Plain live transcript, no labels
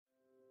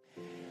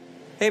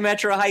Hey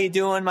Metro, how you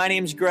doing? My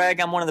name's Greg.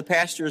 I'm one of the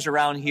pastors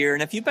around here.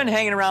 And if you've been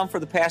hanging around for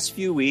the past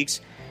few weeks,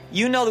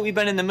 you know that we've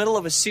been in the middle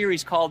of a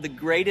series called The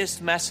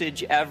Greatest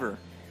Message Ever.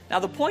 Now,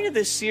 the point of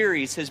this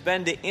series has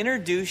been to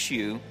introduce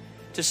you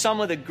to some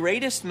of the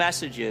greatest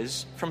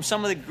messages from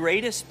some of the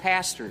greatest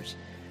pastors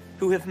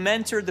who have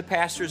mentored the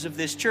pastors of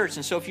this church.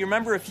 And so if you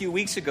remember a few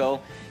weeks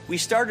ago, we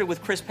started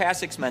with Chris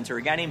Passick's mentor,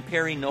 a guy named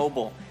Perry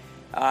Noble.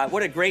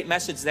 What a great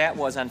message that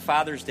was on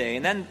Father's Day.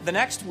 And then the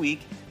next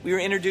week, we were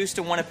introduced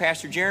to one of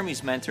Pastor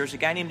Jeremy's mentors, a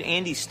guy named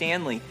Andy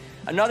Stanley.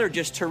 Another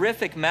just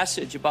terrific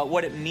message about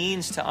what it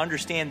means to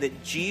understand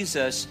that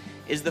Jesus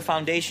is the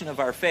foundation of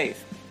our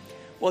faith.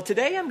 Well,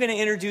 today I'm going to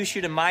introduce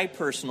you to my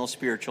personal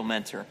spiritual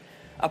mentor,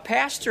 a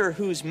pastor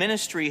whose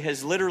ministry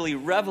has literally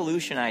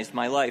revolutionized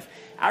my life.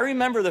 I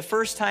remember the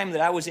first time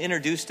that I was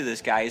introduced to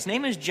this guy. His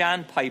name is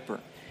John Piper.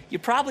 You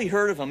probably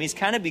heard of him. He's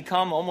kind of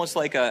become almost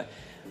like an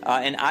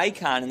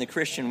icon in the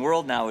Christian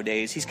world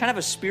nowadays. He's kind of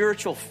a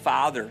spiritual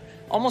father,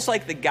 almost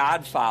like the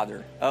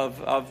godfather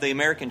of the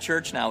American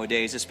church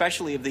nowadays,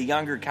 especially of the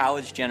younger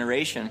college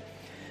generation.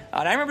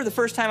 And I remember the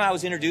first time I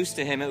was introduced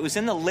to him, it was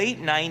in the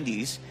late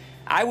 90s.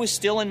 I was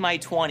still in my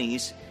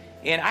 20s,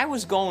 and I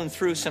was going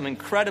through some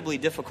incredibly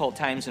difficult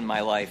times in my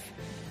life.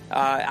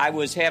 I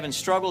was having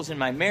struggles in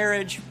my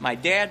marriage. My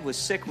dad was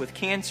sick with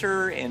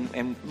cancer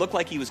and looked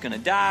like he was going to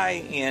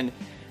die, and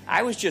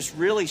I was just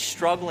really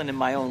struggling in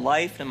my own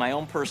life and my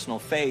own personal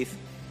faith.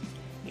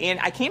 And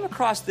I came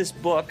across this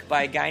book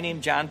by a guy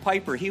named John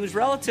Piper. He was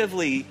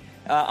relatively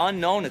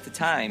unknown at the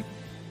time.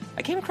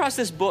 I came across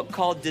this book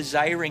called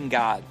Desiring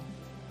God.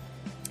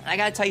 I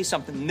got to tell you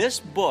something.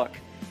 This book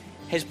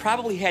has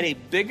probably had a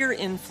bigger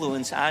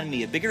influence on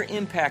me, a bigger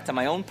impact on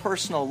my own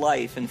personal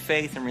life and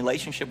faith and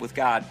relationship with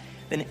God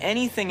than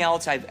anything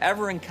else I've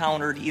ever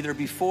encountered either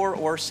before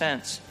or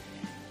since.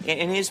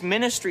 And his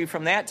ministry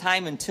from that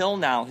time until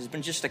now has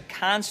been just a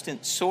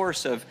constant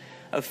source of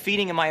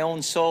feeding in my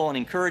own soul and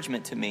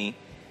encouragement to me.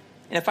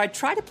 And if I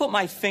try to put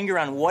my finger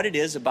on what it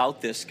is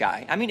about this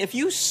guy, I mean, if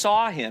you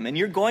saw him, and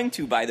you're going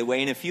to, by the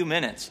way, in a few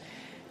minutes,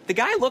 the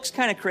guy looks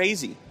kind of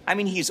crazy. I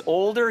mean, he's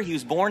older. He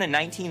was born in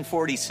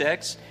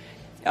 1946.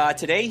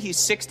 Today, he's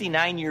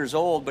 69 years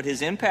old, but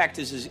his impact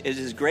is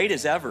as great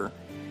as ever.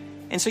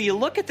 And so you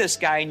look at this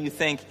guy and you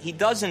think, he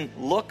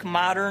doesn't look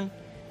modern.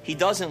 He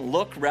doesn't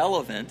look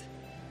relevant.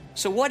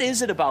 So what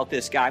is it about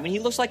this guy? I mean, he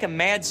looks like a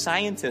mad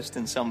scientist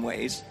in some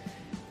ways.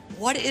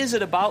 What is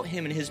it about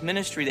him and his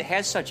ministry that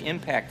has such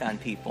impact on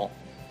people?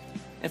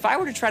 If I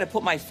were to try to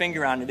put my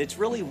finger on it, it's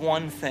really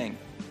one thing.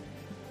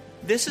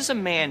 This is a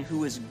man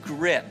who is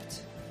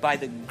gripped by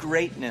the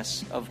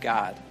greatness of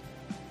God.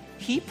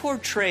 He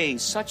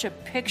portrays such a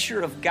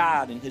picture of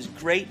God and his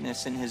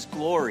greatness and his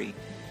glory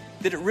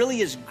that it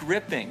really is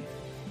gripping.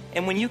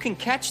 And when you can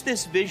catch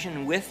this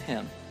vision with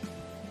him,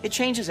 it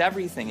changes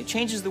everything. It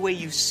changes the way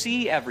you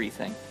see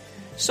everything.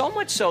 So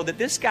much so that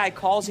this guy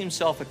calls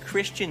himself a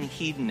Christian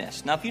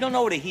hedonist. Now, if you don't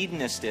know what a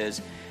hedonist is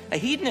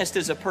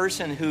a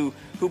person who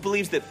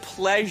believes that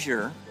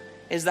pleasure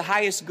is the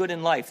highest good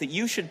in life, that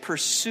you should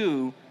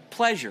pursue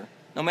pleasure,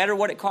 no matter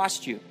what it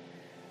costs you.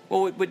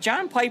 Well, what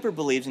John Piper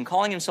believes in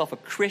calling himself a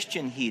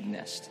Christian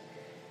hedonist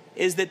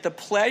is that the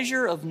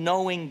pleasure of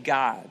knowing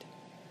God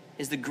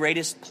is the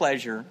greatest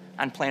pleasure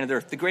on planet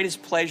Earth, the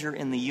greatest pleasure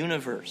in the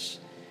universe.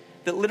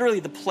 That literally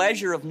the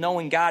pleasure of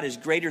knowing God is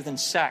greater than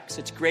sex,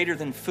 it's greater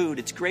than food,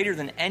 it's greater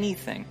than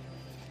anything.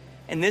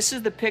 And this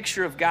is the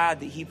picture of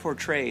God that he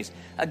portrays.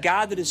 A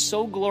God that is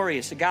so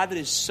glorious, a God that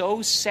is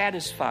so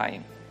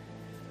satisfying,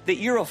 that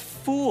you're a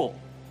fool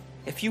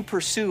if you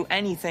pursue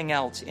anything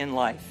else in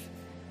life.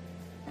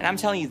 And I'm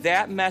telling you,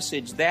 that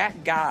message,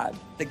 that God,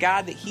 the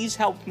God that he's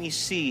helped me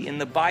see in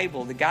the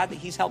Bible, the God that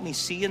he's helped me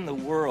see in the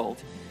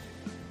world,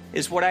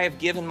 is what I have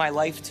given my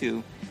life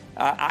to.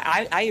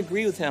 I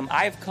agree with him.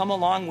 I have come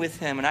along with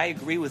him, and I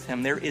agree with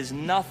him. There is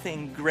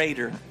nothing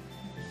greater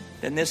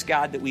than this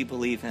God that we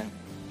believe in.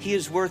 He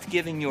is worth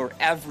giving your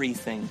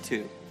everything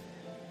to.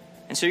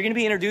 And so you're going to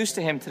be introduced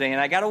to him today, and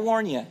I got to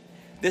warn you,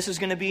 this is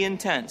going to be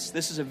intense.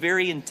 This is a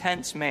very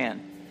intense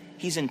man.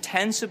 He's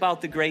intense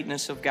about the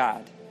greatness of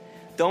God.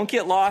 Don't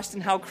get lost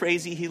in how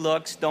crazy he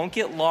looks. Don't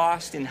get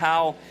lost in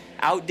how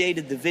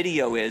outdated the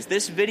video is.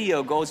 This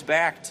video goes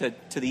back to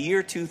the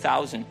year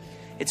 2000.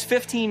 It's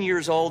 15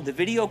 years old. The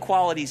video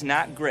quality is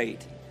not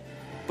great.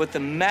 But the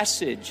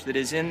message that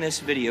is in this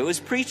video is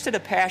preached at a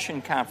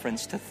Passion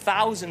Conference to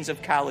thousands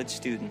of college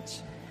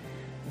students.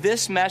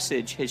 This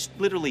message has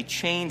literally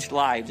changed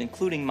lives,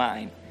 including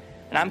mine.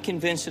 And I'm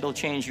convinced it'll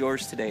change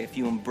yours today if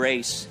you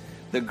embrace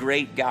the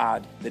great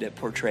God that it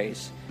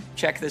portrays.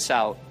 Check this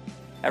out.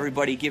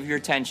 Everybody give your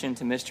attention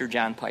to Mr.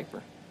 John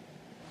Piper.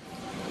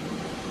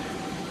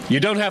 You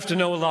don't have to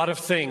know a lot of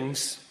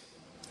things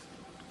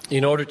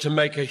in order to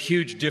make a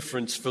huge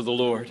difference for the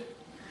Lord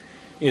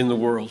in the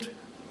world.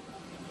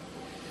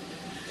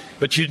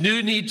 But you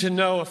do need to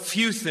know a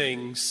few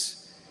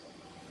things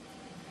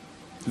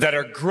that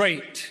are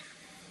great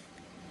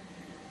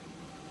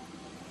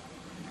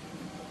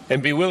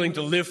and be willing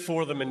to live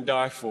for them and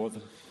die for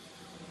them.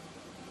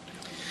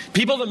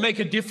 People that make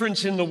a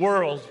difference in the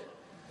world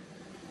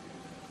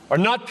are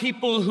not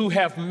people who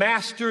have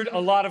mastered a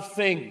lot of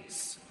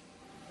things.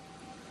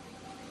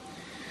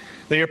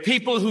 They are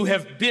people who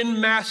have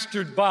been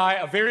mastered by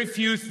a very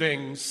few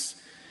things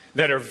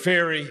that are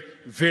very,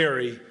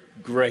 very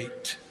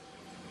great.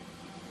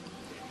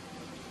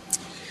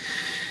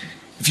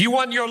 If you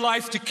want your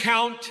life to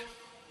count,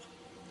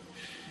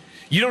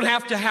 you don't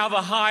have to have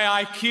a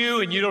high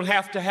IQ and you don't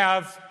have to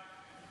have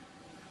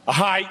a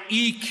high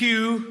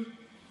EQ.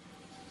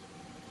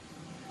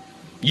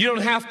 You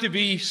don't have to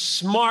be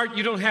smart.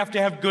 You don't have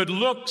to have good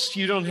looks.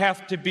 You don't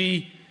have to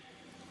be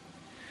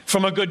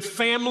from a good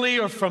family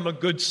or from a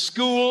good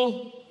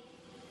school.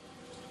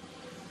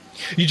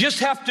 You just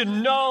have to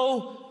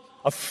know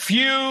a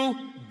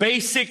few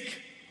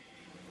basic,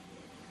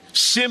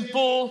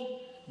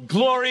 simple,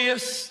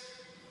 glorious,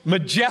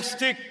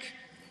 majestic,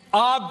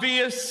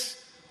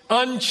 obvious,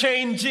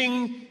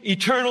 unchanging,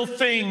 eternal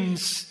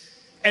things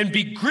and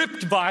be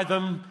gripped by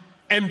them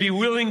and be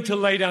willing to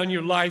lay down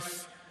your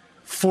life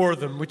for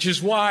them, which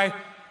is why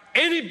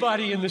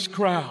anybody in this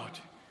crowd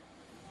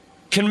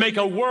can make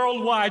a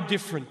worldwide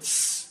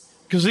difference,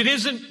 because it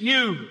isn't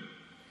you.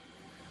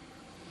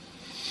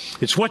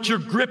 It's what you're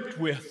gripped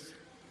with.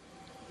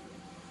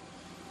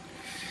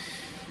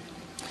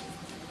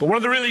 But one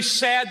of the really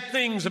sad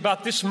things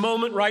about this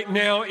moment right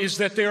now is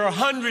that there are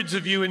hundreds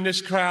of you in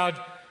this crowd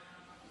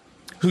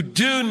who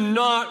do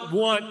not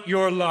want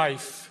your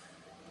life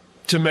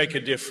to make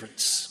a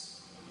difference.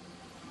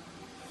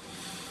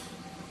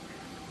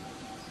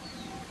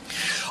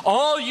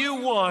 All you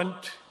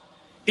want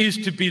is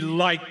to be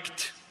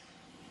liked.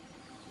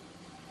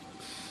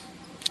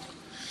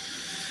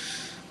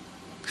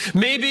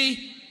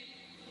 Maybe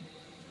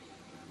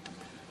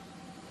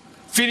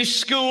finish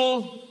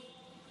school,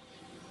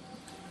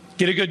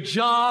 get a good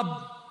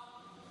job,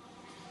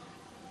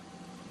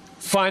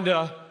 find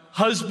a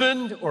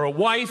husband or a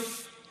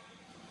wife,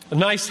 a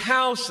nice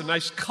house, a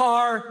nice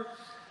car,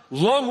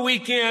 long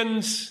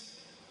weekends,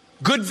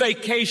 good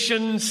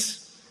vacations,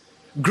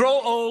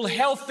 grow old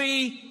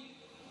healthy,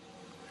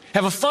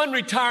 have a fun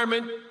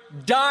retirement,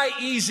 die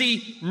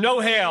easy,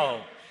 no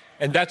hell.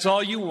 And that's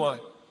all you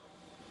want.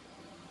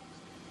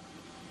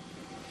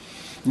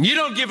 You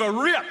don't give a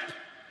rip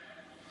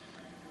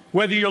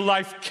whether your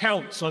life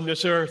counts on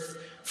this earth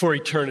for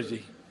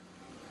eternity.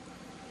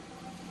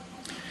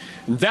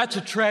 And that's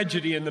a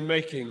tragedy in the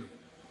making.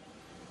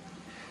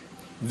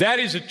 That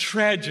is a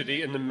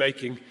tragedy in the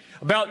making.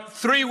 About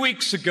 3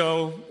 weeks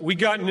ago, we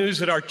got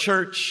news at our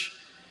church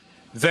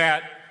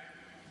that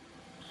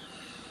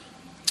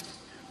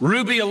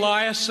Ruby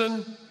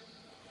Eliason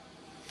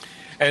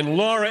and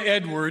Laura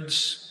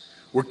Edwards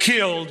were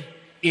killed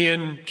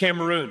in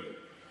Cameroon.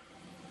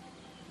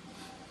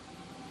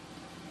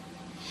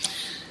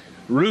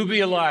 Ruby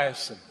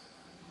Eliason,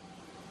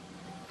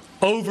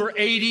 over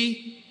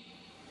 80,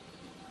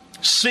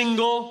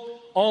 single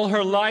all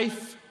her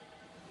life,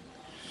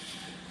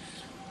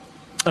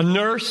 a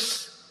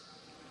nurse,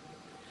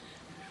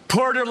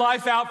 poured her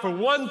life out for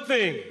one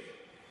thing: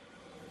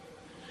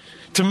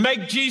 to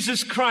make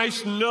Jesus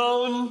Christ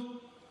known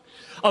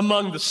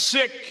among the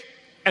sick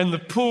and the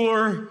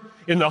poor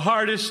in the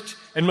hardest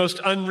and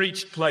most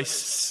unreached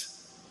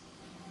places.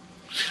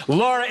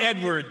 Laura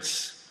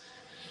Edwards,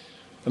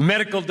 a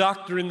medical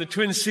doctor in the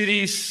Twin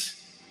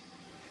Cities,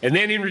 and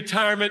then in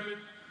retirement,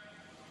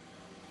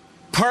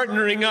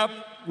 partnering up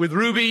with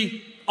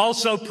Ruby,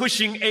 also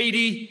pushing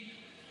 80,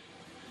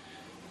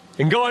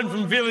 and going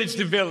from village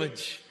to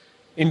village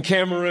in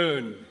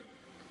Cameroon.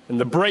 And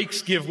the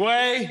brakes give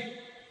way.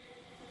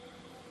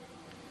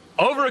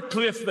 Over a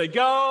cliff they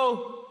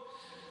go,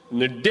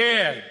 and they're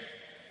dead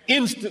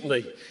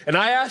instantly. And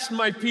I asked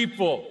my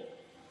people,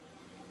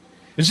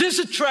 is this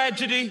a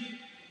tragedy?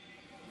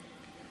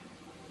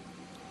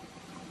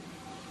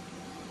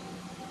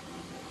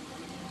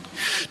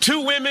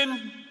 Two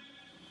women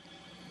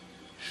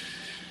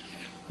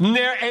in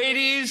their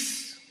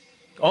 80s,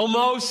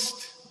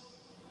 almost.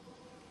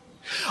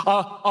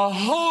 A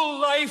whole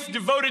life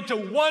devoted to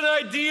one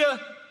idea: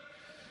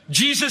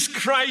 Jesus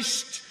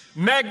Christ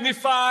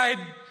magnified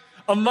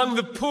among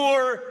the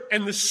poor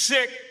and the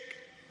sick,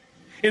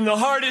 in the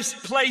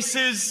hardest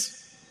places.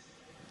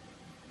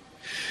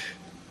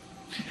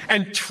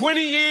 And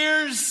 20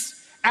 years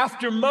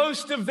after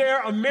most of their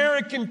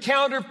American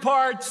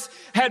counterparts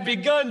had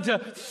begun to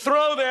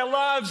throw their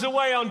lives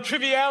away on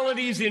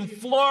trivialities in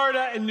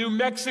Florida and New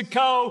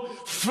Mexico,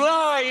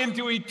 fly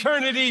into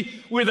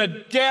eternity with a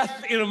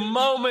death in a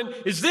moment.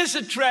 Is this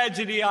a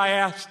tragedy, I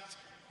asked?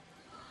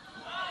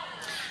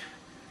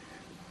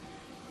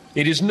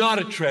 It is not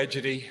a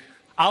tragedy.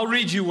 I'll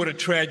read you what a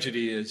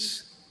tragedy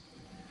is.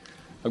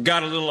 I've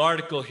got a little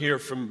article here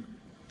from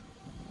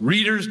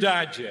Reader's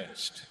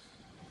Digest.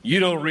 You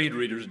don't read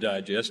Reader's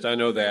Digest, I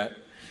know that.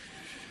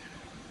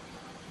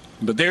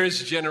 But there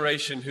is a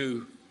generation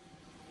who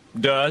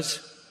does.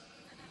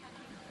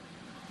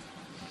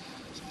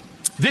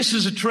 This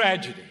is a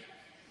tragedy.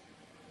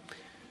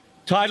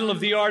 Title of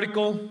the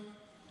article: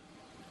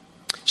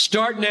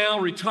 Start Now,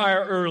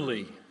 Retire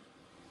Early.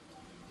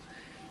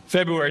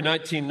 February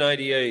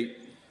 1998.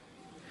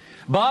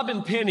 Bob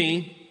and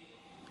Penny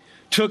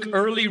took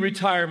early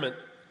retirement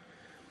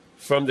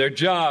from their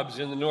jobs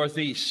in the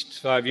Northeast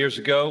 5 years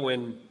ago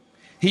when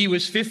he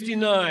was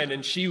 59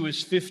 and she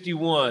was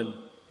 51.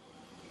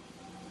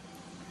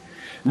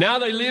 Now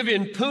they live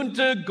in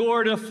Punta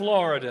Gorda,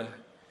 Florida,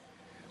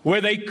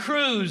 where they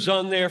cruise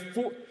on their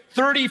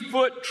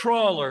 30-foot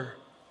trawler,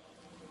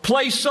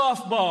 play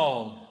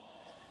softball,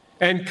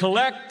 and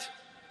collect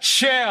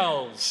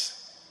shells.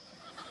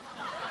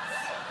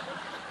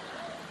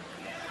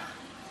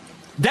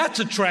 That's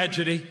a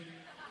tragedy.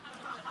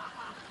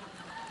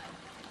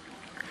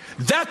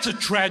 That's a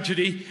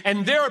tragedy.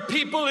 And there are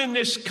people in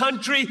this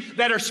country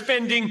that are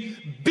spending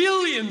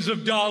billions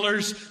of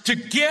dollars to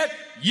get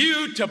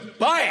you to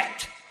buy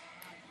it.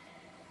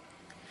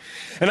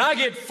 And I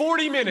get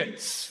 40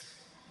 minutes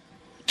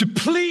to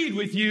plead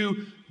with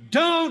you,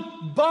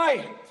 don't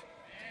buy it.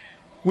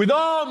 With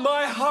all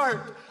my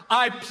heart,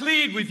 I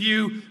plead with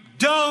you,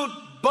 don't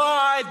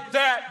buy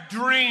that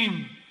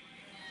dream.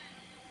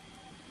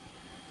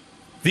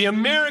 The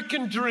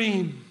American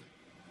dream.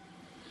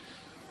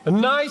 A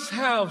nice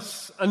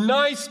house, a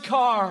nice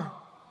car,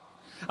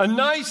 a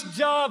nice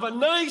job, a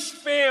nice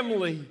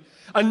family,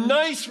 a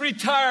nice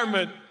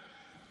retirement,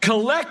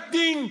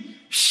 collecting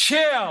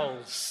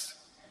shells.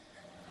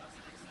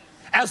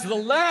 As the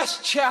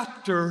last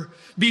chapter,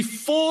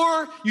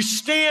 before you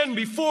stand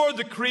before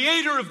the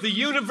Creator of the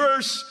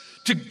universe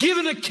to give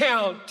an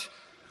account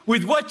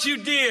with what you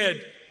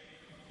did,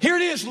 here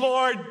it is,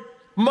 Lord,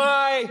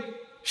 my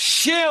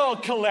shell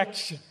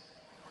collection.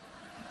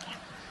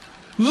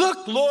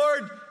 Look,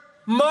 Lord,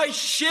 my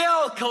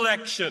shell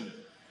collection.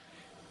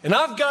 And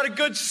I've got a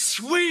good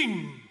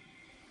swing.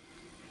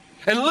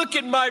 And look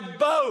at my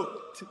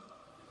boat.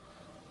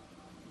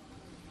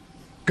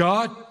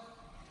 God,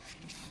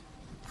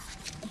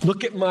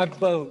 look at my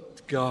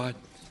boat, God.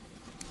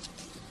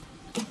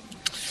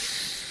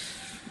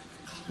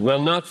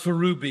 Well, not for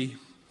Ruby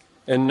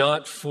and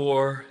not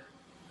for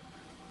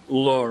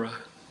Laura.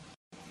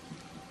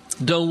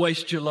 Don't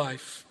waste your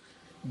life.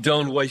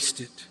 Don't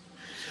waste it.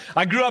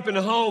 I grew up in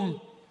a home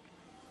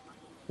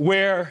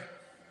where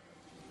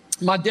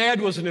my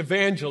dad was an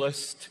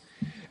evangelist,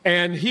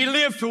 and he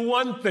lived for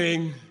one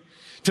thing,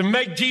 to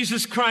make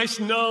Jesus Christ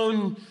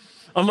known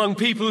among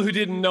people who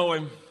didn't know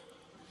him.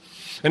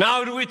 And I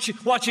would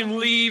watch him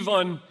leave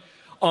on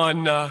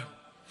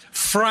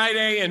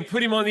Friday and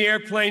put him on the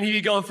airplane. He'd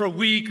be gone for a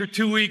week or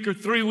 2 weeks or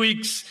 3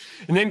 weeks,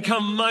 and then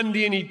come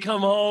Monday and he'd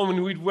come home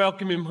and we'd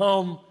welcome him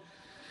home.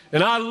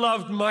 And I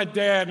loved my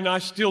dad, and I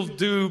still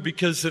do,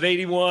 because at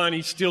 81,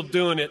 he's still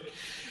doing it.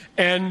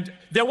 And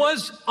there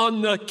was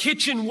on the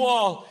kitchen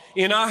wall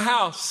in our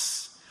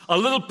house a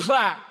little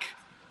plaque.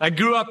 I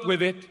grew up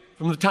with it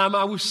from the time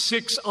I was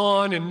 6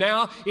 on, and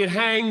now it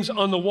hangs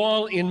on the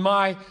wall in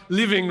my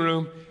living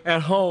room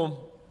at home.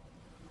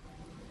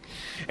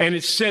 And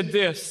it said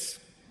this: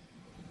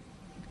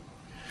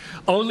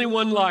 only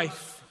one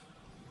life,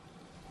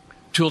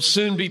 'twill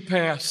soon be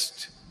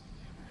past.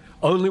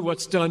 Only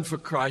what's done for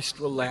Christ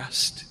will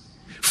last.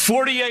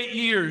 48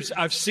 years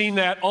I've seen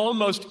that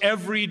almost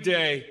every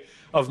day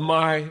of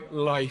my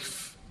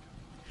life.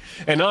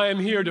 And I am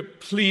here to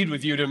plead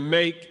with you to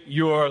make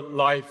your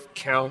life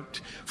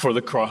count for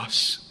the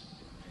cross.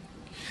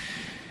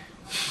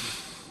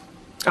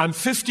 I'm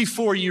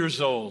 54 years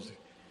old,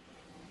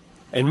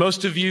 and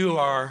most of you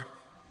are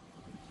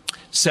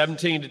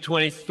 17 to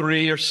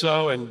 23 or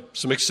so, and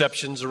some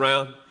exceptions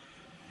around.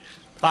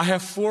 I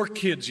have 4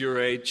 kids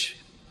your age.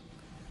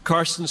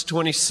 Carson's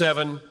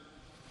 27,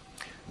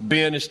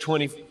 Ben is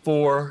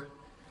 24,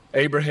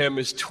 Abraham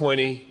is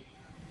 20,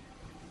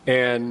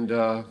 and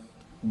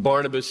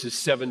Barnabas is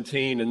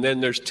 17, and then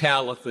there's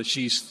Talitha,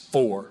 she's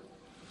 4.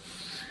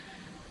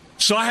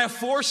 So I have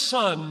 4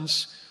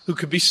 sons who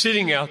could be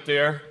sitting out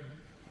there,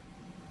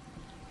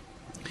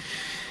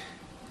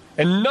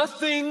 and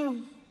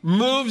nothing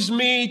moves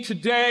me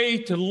today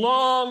to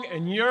long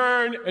and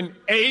yearn and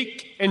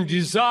ache and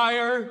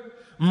desire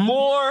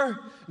more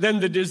than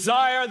the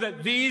desire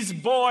that these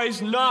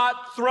boys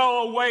not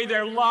throw away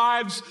their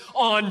lives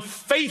on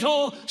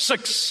fatal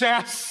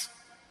success.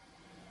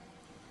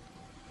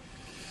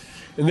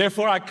 And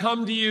therefore I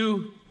come to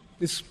you,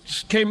 this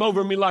just came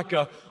over me like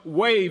a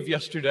wave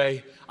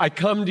yesterday. I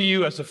come to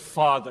you as a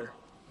father.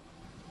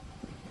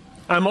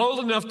 I'm old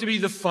enough to be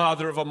the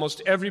father of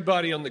almost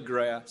everybody on the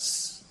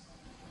grass.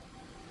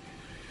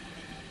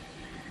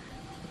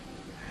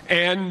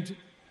 And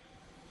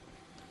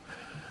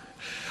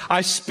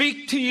I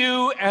speak to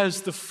you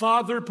as the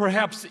father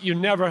perhaps that you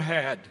never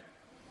had.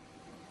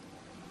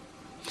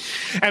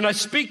 And I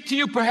speak to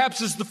you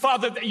perhaps as the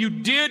father that you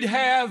did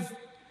have,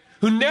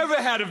 who never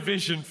had a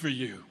vision for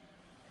you.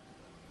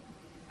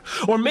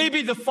 Or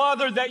maybe the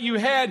father that you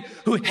had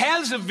who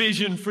has a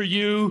vision for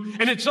you,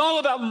 and it's all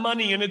about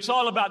money and it's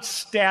all about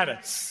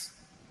status.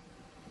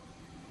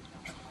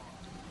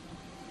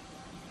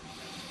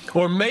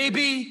 Or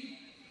maybe,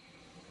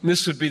 and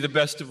this would be the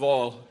best of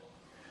all,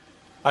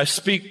 I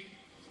speak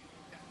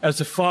as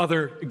a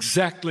father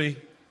exactly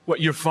what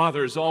your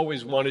father has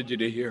always wanted you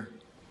to hear,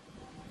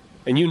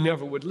 and you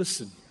never would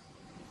listen.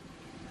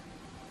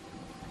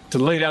 to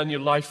lay down your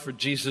life for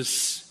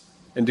Jesus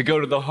and to go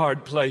to the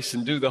hard place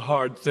and do the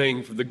hard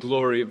thing for the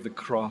glory of the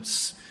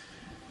cross.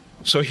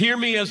 So hear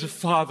me as a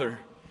father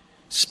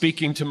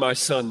speaking to my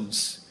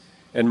sons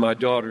and my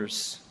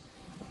daughters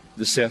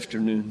this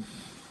afternoon.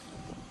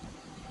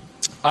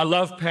 I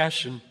love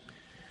Passion.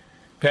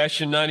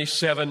 Passion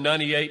 97,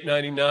 98,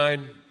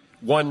 99,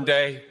 one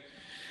day.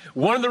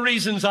 One of the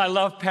reasons I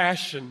love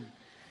Passion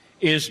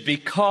is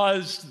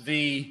because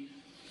the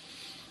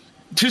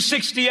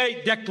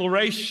 268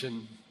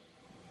 declaration,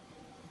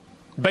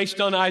 based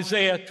on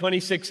Isaiah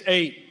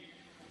 26:8,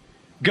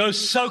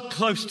 goes so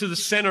close to the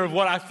center of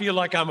what I feel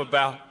like I'm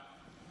about.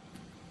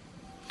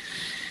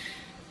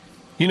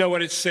 You know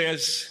what it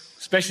says,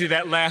 especially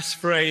that last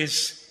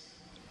phrase.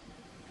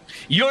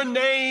 Your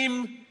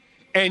name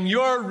and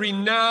your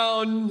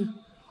renown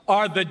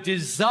are the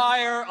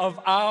desire of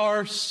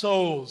our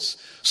souls.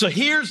 So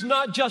here's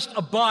not just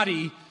a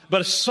body,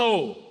 but a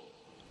soul.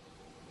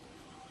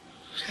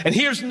 And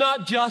here's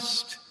not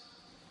just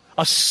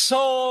a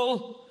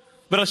soul,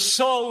 but a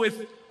soul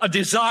with a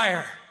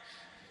desire.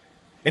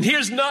 And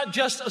here's not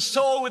just a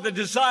soul with a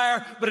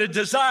desire, but a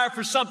desire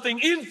for something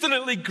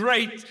infinitely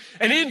great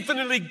and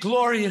infinitely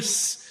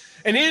glorious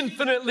and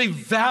infinitely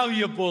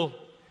valuable,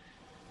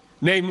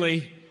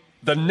 namely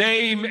the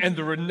name and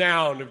the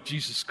renown of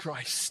Jesus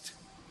Christ.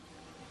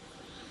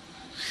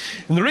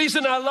 And the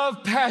reason I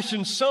love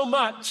Passion so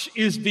much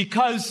is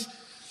because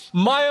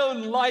my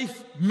own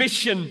life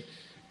mission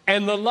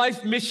and the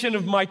life mission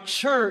of my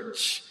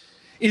church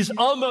is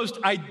almost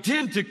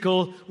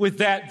identical with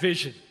that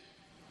vision.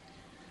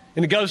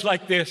 And it goes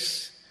like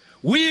this.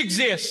 We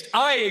exist,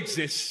 I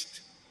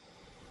exist,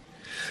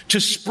 to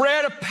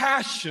spread a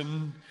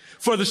passion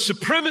for the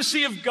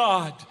supremacy of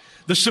God,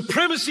 the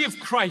supremacy of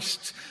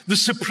Christ, the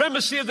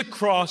supremacy of the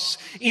cross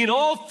in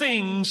all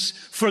things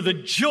for the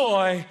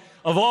joy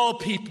of all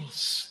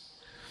peoples.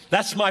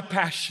 That's my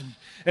passion.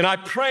 And I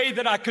pray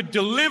that I could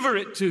deliver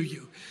it to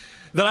you,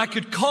 that I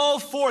could call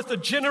forth a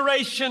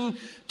generation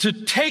to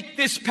take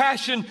this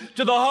passion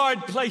to the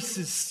hard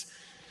places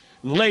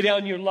and lay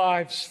down your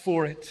lives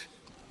for it.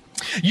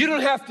 You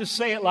don't have to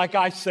say it like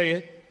I say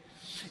it.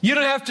 You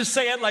don't have to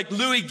say it like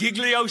Louis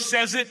Giglio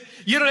says it.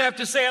 You don't have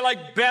to say it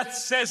like Beth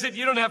says it.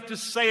 You don't have to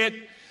say it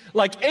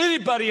like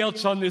anybody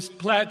else on this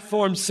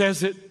platform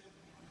says it.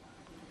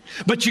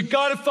 But you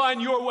got to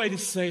find your way to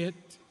say it.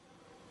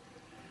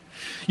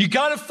 You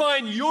got to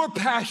find your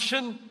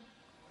passion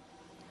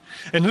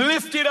and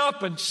lift it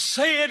up and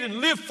say it and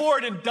live for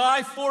it and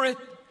die for it.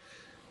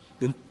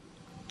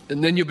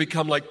 And then you'll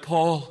become like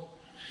Paul.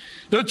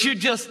 Don't you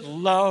just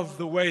love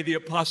the way the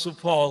Apostle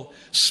Paul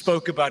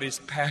spoke about his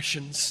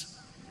passions?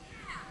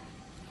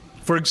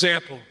 For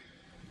example,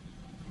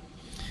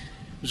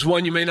 there's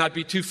one you may not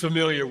be too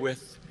familiar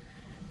with.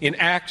 In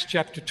Acts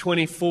chapter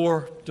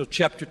 24 to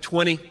chapter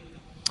 20,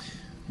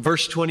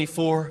 verse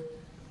 24,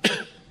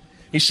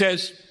 he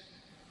says,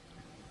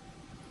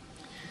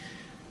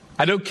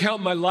 I don't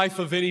count my life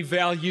of any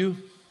value,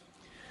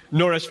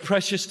 nor as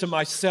precious to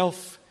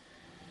myself,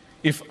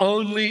 if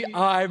only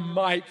I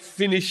might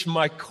finish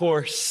my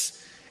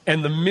course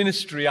and the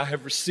ministry I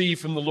have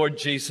received from the Lord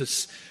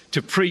Jesus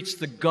to preach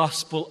the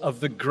gospel of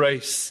the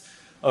grace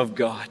of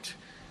God.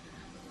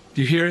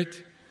 Do you hear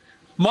it?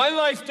 My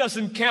life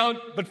doesn't count,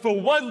 but for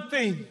one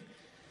thing,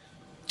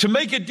 to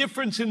make a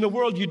difference in the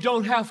world, you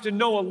don't have to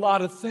know a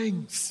lot of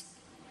things.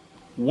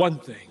 One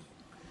thing.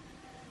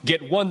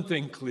 Get one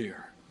thing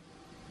clear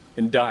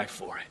and die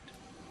for it.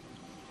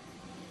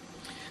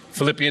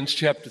 Philippians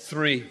chapter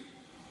 3.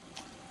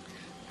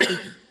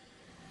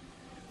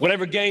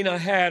 Whatever gain I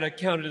had, I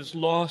counted as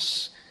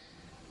loss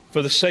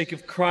for the sake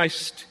of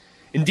Christ.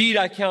 Indeed,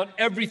 I count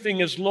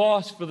everything as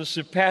loss for the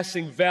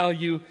surpassing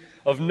value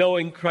of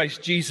knowing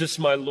Christ Jesus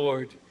my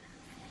Lord.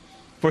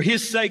 For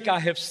his sake I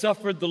have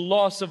suffered the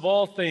loss of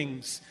all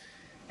things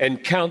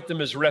and count them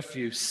as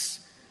refuse,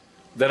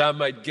 that I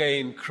might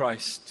gain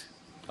Christ.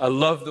 I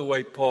love the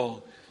way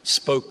Paul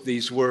spoke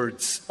these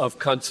words of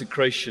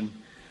consecration.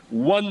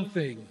 One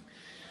thing.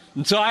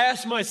 And so I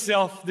asked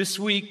myself this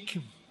week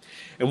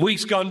and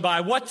weeks gone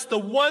by, what's the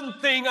one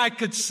thing I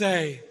could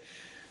say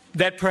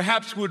that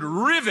perhaps would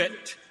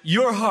rivet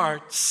your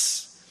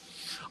hearts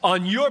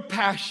on your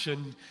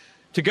passion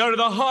to go to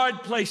the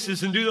hard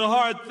places and do the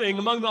hard thing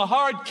among the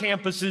hard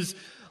campuses,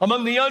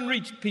 among the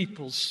unreached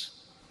peoples?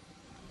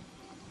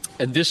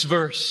 And this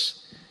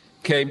verse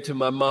came to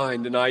my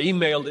mind, and I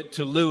emailed it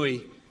to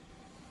Louis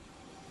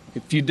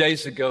a few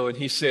days ago, and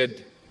he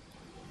said,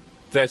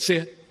 that's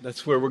it.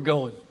 That's where we're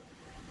going.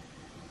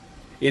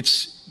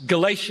 It's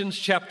Galatians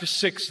chapter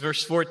 6,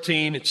 verse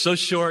 14. It's so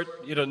short,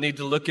 you don't need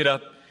to look it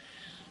up.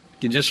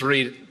 You can just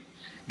read it.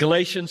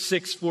 Galatians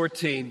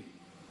 6:14.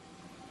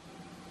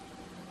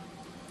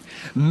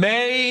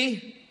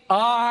 May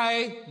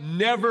I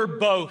never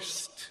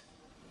boast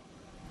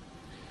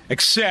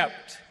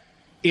except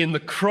in the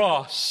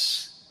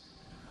cross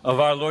of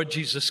our Lord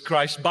Jesus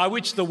Christ, by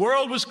which the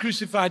world was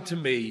crucified to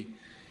me,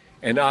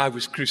 and I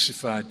was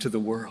crucified to the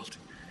world.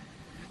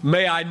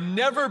 May I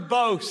never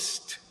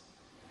boast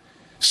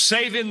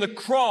save in the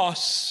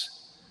cross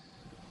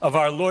of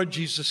our Lord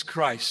Jesus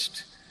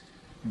Christ,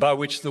 by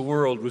which the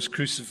world was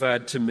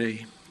crucified to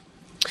me.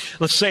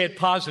 Let's say it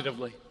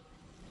positively.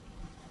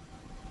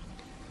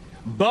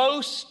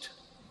 Boast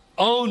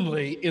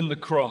only in the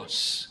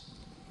cross.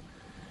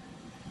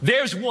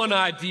 There's one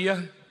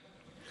idea.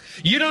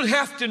 You don't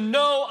have to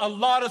know a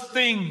lot of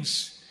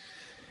things.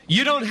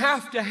 You don't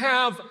have to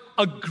have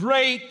a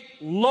great,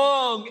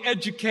 long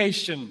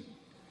education.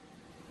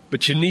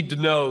 But you need to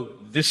know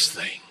this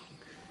thing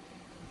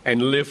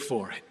and live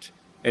for it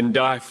and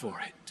die for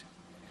it.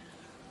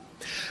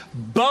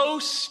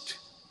 Boast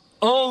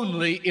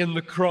only in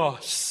the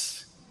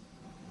cross.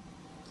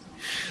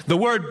 The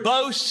word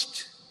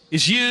boast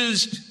is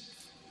used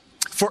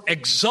for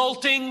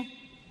exulting,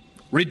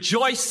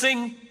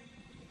 rejoicing.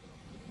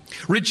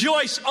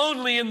 Rejoice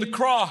only in the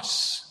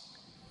cross.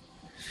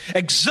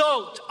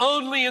 Exult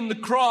only in the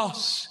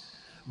cross.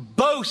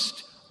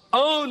 Boast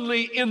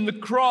only in the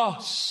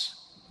cross.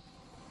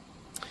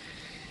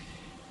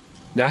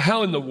 Now,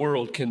 how in the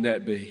world can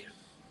that be?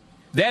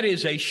 That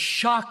is a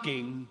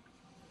shocking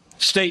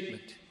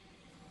statement,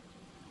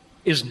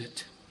 isn't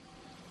it?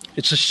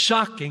 It's a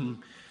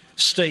shocking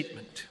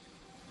statement.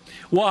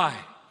 Why?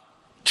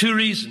 2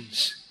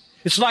 reasons.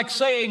 It's like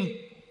saying,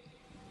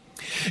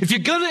 if you're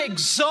going to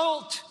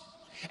exult,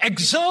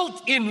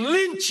 exult in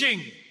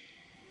lynching.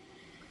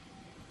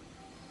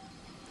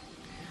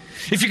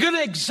 If you're going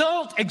to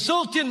exult,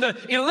 exult in the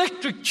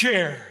electric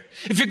chair.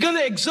 If you're going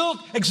to exult,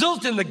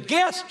 exult in the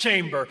gas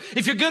chamber.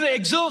 If you're going to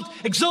exult,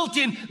 exult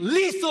in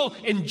lethal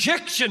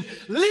injection.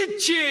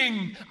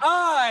 Lynching.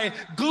 I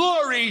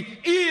glory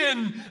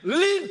in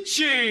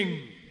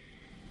lynching.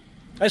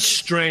 That's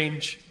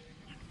strange.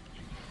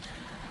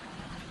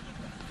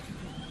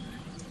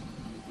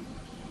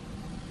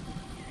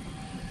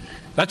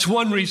 That's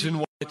one reason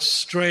why it's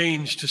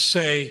strange to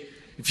say,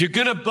 if you're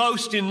going to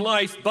boast in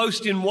life,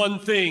 boast in one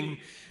thing: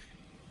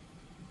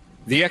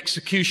 the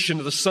execution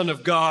of the Son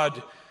of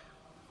God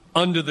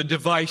under the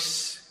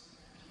device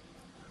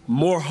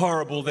more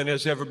horrible than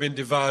has ever been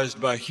devised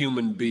by a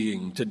human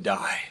being, to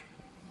die.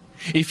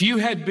 If you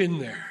had been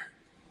there,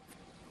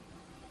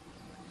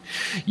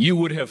 you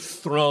would have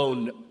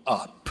thrown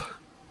up.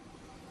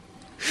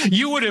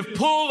 You would have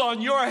pulled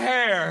on your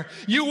hair.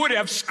 You would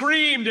have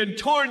screamed and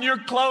torn your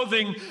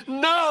clothing.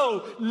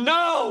 No,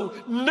 no,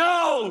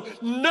 no,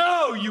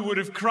 no, you would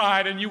have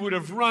cried, and you would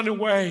have run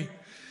away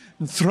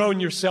and thrown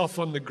yourself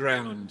on the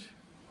ground.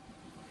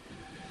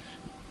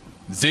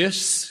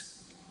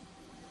 This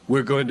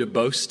we're going to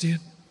boast in.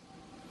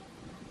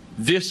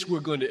 This we're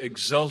going to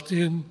exult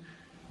in.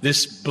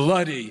 This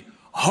bloody,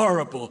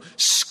 horrible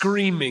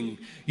screaming.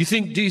 You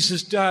think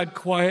Jesus died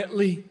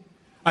quietly?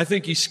 I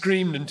think he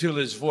screamed until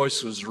his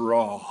voice was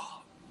raw.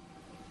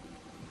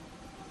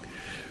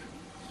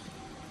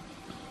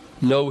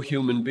 No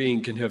human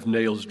being can have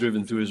nails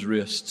driven through his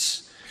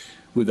wrists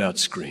without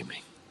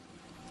screaming.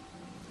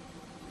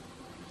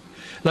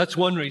 That's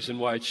one reason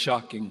why it's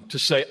shocking to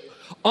say,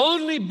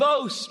 only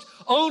boast,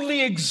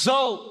 only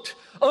exult,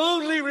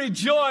 only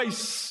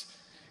rejoice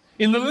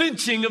in the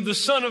lynching of the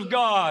Son of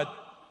God.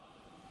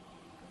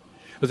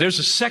 But there's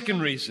a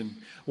second reason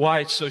why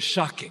it's so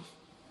shocking.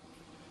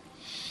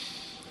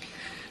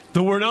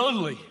 The word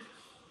only.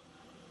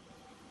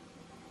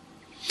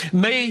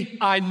 May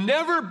I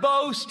never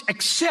boast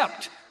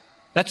except,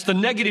 that's the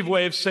negative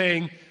way of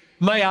saying,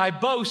 may I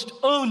boast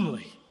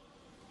only.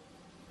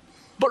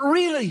 But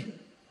really,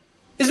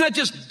 isn't that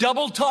just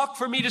double talk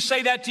for me to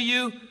say that to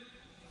you?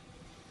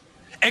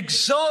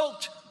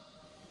 Exult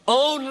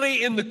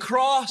only in the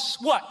cross.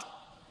 What?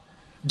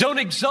 Don't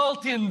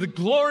exult in the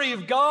glory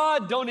of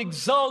God. Don't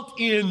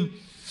exult in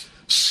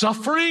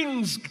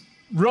sufferings.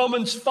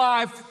 Romans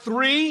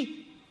 5:3.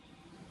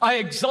 I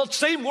exult,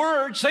 same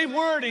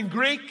word in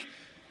Greek.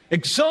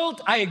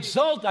 Exult, I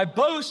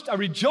boast, I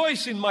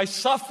rejoice in my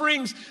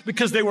sufferings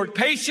because they work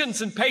patience,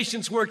 and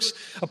patience works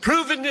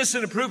approvedness,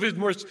 and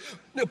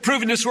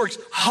approvedness works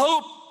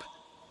hope.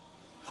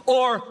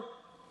 Or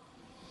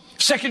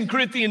 2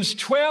 Corinthians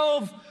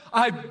 12,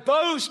 I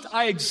boast,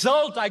 I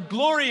exult, I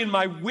glory in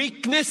my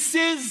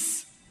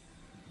weaknesses.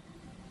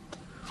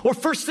 Or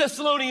 1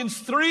 Thessalonians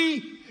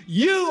 3,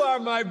 you are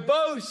my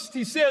boast,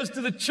 he says to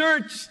the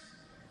church.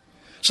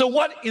 So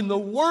what in the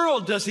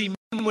world does he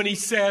mean when he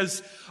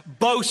says,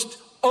 boast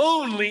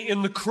only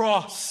in the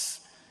cross?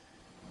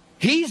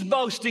 He's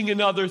boasting in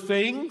other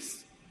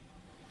things.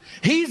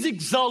 He's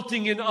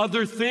exulting in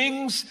other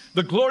things,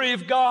 the glory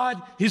of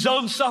God, his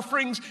own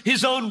sufferings,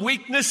 his own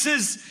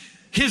weaknesses,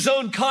 his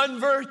own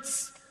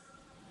converts.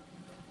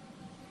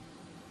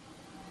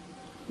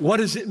 What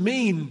does it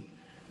mean,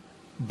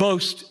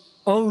 boast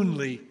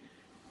only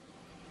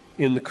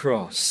in the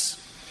cross?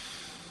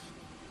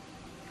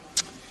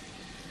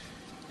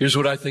 Here's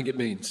what I think it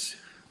means.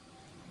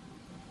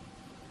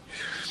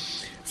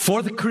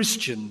 For the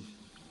Christian,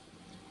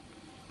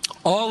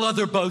 all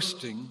other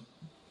boasting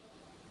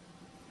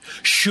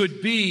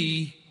should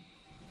be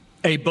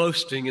a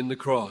boasting in the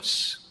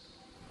cross.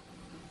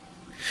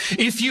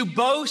 If you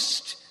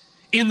boast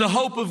in the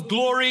hope of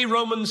glory,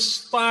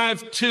 Romans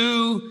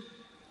 5:2,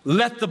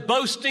 let the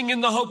boasting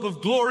in the hope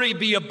of glory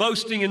be a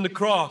boasting in the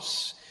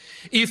cross.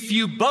 If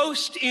you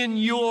boast in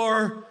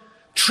your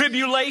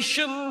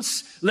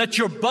tribulations, let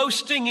your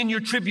boasting in your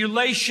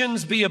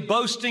tribulations be a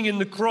boasting in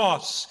the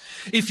cross.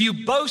 If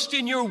you boast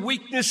in your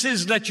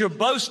weaknesses, let your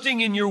boasting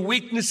in your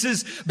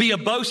weaknesses be a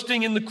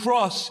boasting in the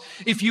cross.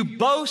 If you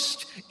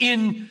boast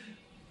in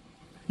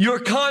your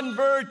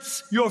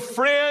converts, your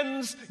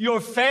friends, your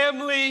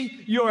family,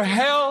 your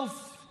health,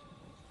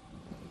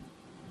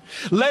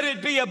 let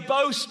it be a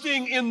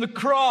boasting in the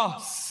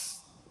cross.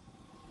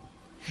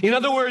 In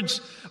other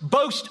words,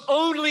 boast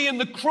only in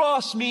the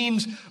cross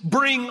means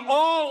bring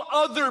all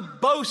other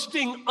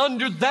boasting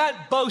under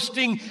that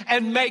boasting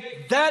and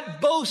make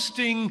that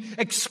boasting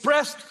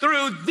expressed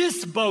through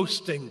this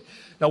boasting.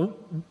 Now,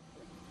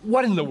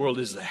 what in the world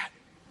is that?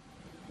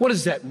 What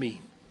does that mean?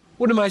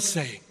 What am I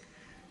saying?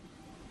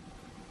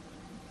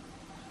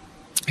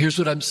 Here's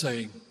what I'm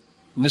saying,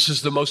 and this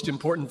is the most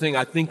important thing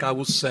I think I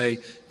will say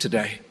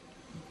today.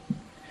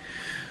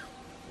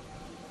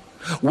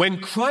 When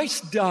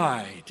Christ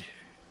died,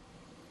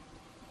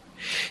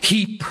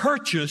 He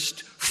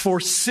purchased for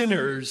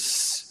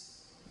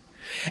sinners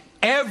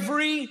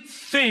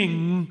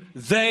everything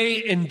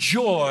they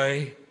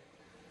enjoy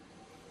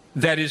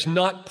that is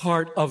not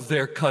part of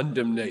their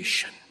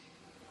condemnation.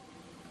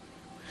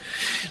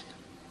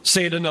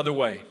 Say it another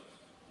way.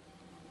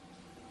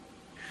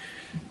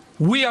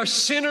 We are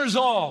sinners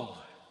all.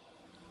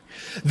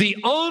 The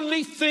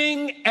only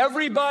thing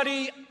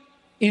everybody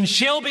in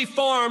Shelby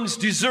Farms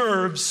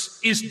deserves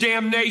is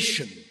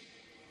damnation.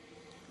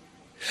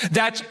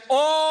 That's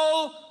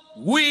all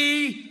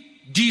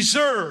we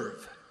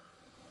deserve.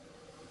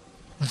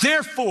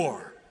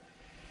 Therefore,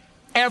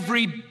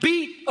 every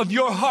beat of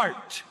your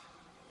heart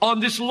on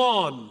this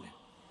lawn,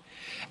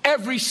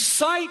 every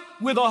sight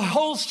with a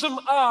wholesome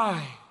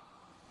eye,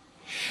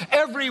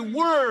 every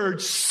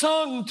word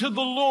sung to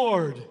the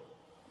Lord,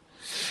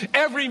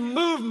 every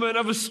movement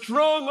of a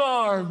strong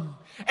arm,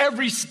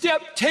 every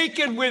step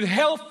taken with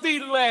healthy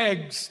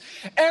legs,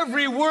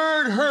 every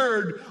word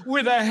heard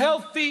with a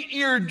healthy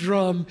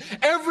eardrum,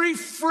 every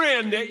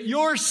friend at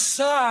your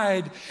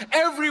side,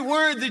 every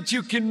word that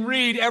you can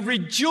read, every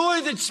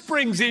joy that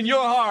springs in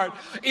your heart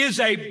is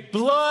a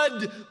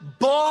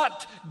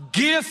blood-bought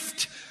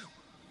gift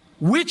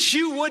which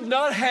you would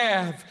not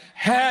have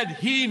had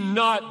He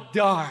not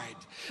died.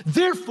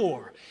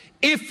 Therefore,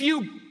 if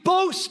you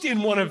boast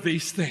in one of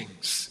these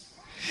things,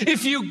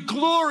 if you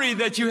glory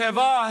that you have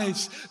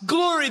eyes,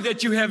 glory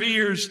that you have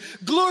ears,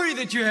 glory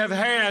that you have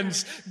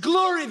hands,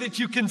 glory that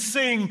you can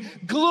sing,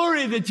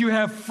 glory that you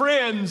have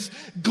friends,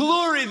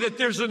 glory that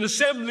there's an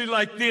assembly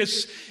like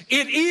this,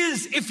 it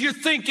is, if you're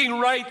thinking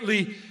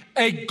rightly,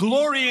 a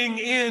glorying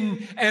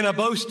in and a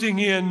boasting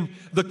in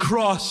the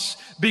cross,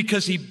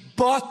 because He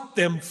bought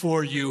them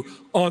for you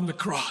on the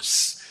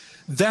cross.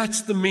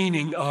 That's the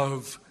meaning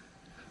of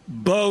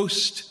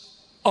boast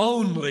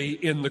only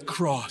in the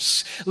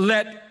cross.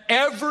 Let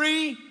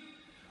every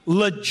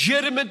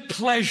legitimate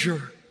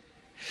pleasure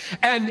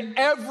and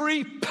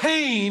every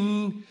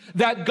pain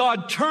that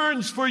God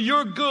turns for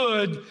your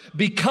good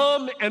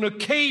become an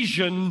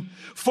occasion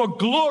for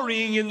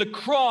glorying in the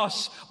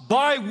cross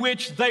by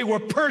which they were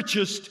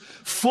purchased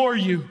for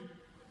you.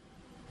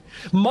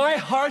 My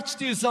heart's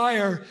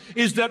desire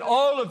is that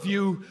all of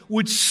you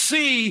would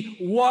see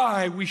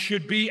why we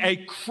should be a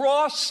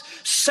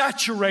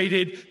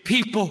cross-saturated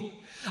people.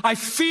 I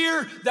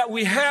fear that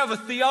we have a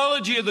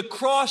theology of the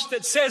cross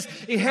that says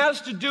it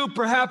has to do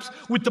perhaps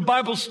with the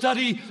Bible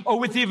study or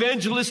with the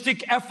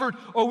evangelistic effort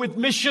or with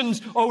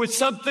missions or with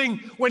something,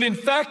 when in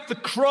fact the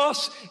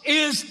cross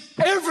is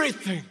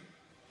everything.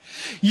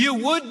 You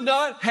would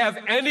not have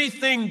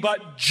anything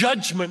but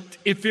judgment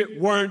if it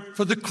weren't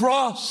for the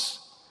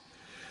cross.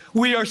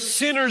 We are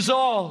sinners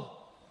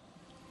all.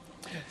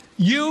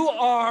 You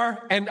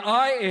are and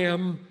I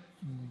am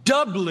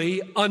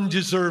doubly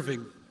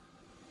undeserving.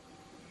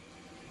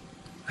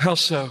 How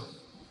so?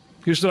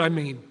 Here's what I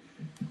mean.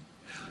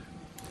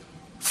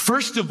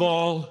 First of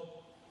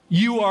all,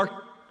 you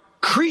are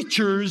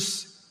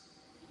creatures,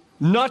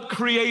 not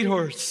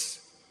creators.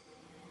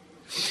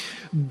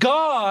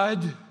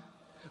 God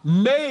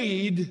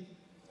made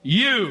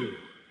you.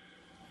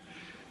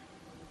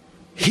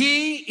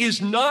 He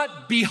is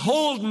not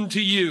beholden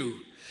to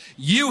you.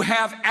 You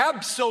have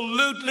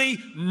absolutely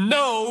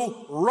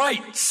no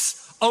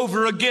rights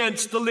over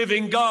against the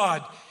living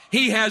God.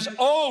 He has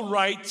all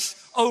rights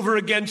over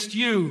against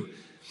you.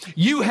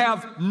 You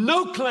have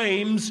no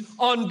claims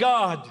on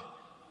God.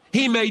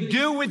 He may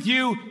do with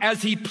you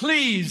as He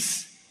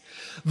please.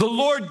 The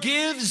Lord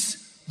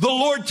gives, the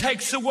Lord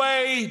takes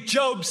away.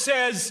 Job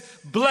says,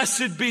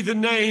 "Blessed be the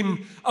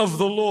name of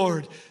the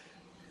Lord."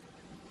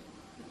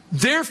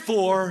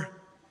 Therefore,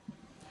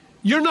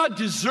 you're not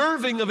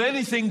deserving of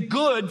anything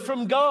good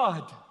from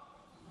God.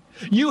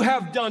 You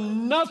have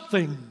done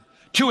nothing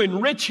to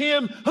enrich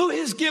Him. Who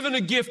has given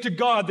a gift to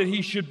God that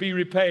He should be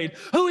repaid?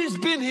 Who has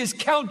been His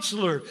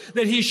counselor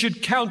that He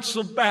should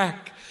counsel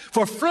back?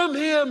 For from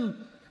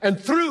Him and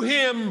through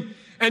Him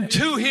and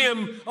to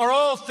him are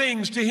all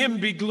things. To him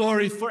be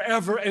glory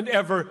forever and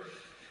ever.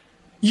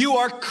 You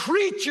are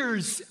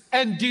creatures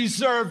and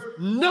deserve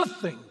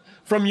nothing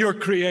from your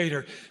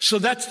Creator. So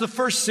that's the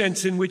first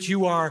sense in which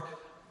you are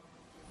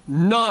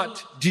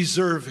not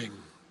deserving.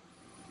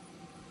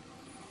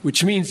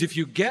 Which means if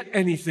you get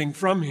anything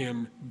from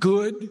him,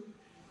 good,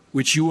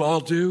 which you all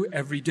do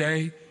every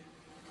day,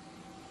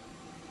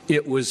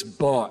 it was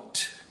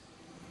bought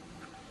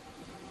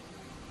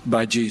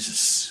by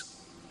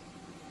Jesus.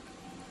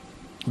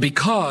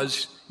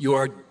 Because you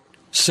are,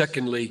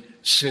 secondly,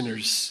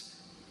 sinners,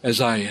 as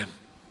I am.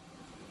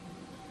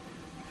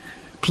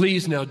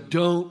 Please now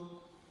don't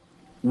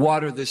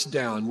water this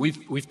down.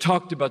 We've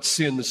talked about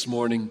sin this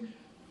morning,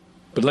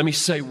 but let me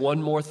say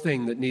one more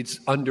thing that needs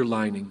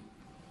underlining.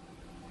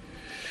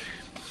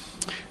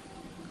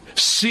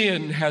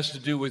 Sin has to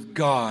do with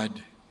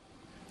God,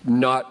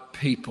 not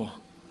people.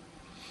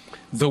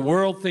 The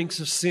world thinks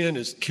of sin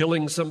as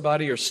killing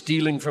somebody or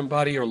stealing from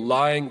somebody or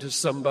lying to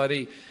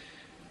somebody.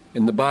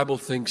 And the Bible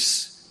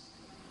thinks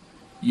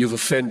you've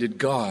offended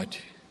God.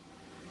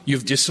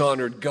 You've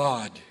dishonored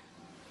God.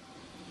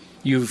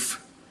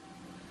 You've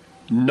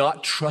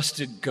not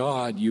trusted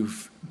God.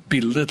 You've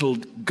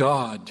belittled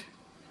God.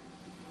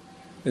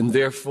 And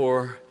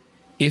therefore,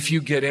 if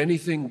you get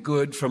anything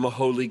good from a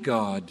holy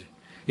God,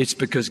 it's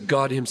because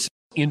God himself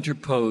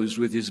interposed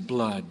with his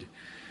blood,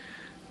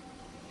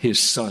 his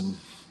Son,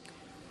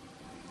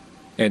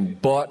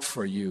 and bought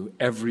for you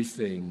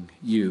everything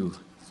you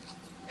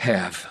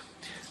have.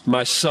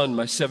 My son,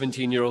 my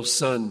 17-year-old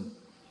son,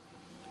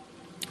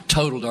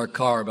 totaled our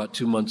car about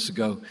 2 months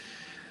ago.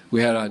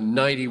 We had a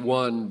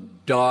 91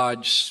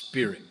 Dodge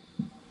Spirit.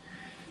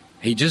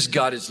 He just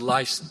got his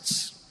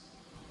license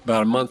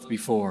about a month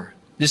before.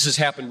 This has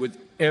happened with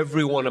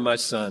every one of my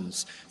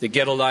sons. They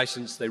get a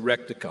license, they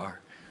wreck the car.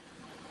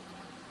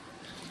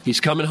 He's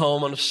coming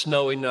home on a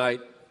snowy night,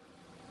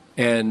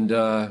 and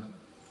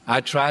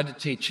I tried to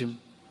teach him,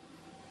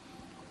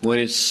 when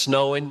it's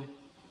snowing,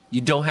 you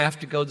don't have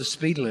to go the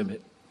speed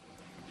limit.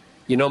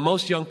 You know,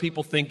 most young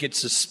people think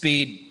it's a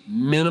speed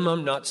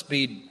minimum, not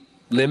speed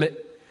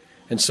limit,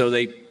 and so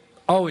they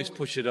always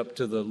push it up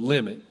to the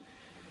limit.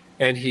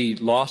 And he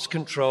lost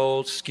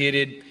control,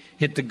 skidded,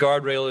 hit the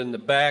guardrail in the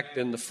back,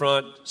 then the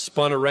front,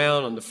 spun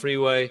around on the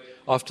freeway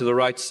off to the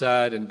right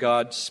side, and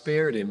God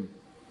spared him.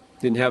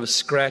 Didn't have a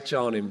scratch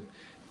on him.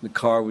 The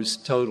car was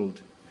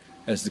totaled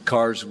as the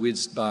cars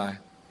whizzed by.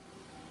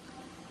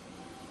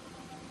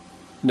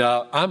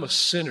 Now, I'm a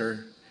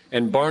sinner,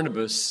 and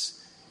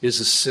Barnabas is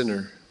a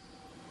sinner.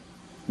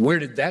 Where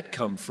did that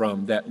come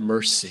from, that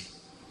mercy?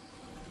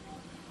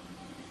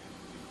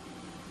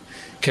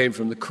 Came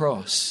from the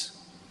cross.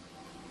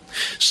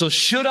 So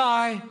should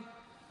I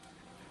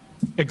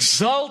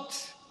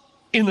exult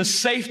in the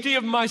safety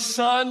of my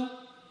son?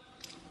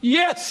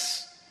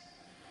 Yes.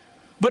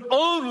 But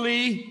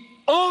only,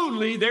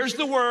 there's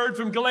the word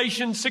from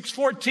Galatians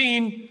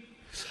 6:14,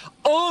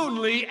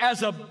 only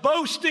as a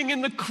boasting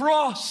in the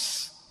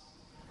cross.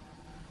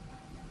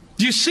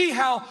 Do you see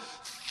how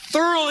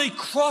thoroughly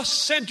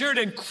cross-centered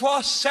and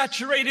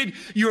cross-saturated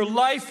your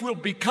life will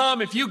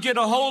become if you get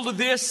a hold of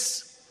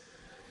this?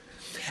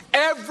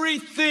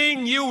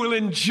 Everything you will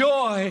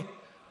enjoy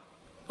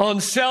on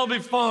Selby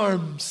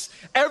Farms,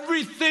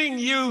 everything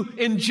you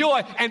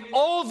enjoy, and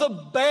all the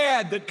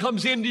bad that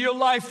comes into your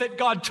life that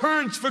God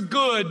turns for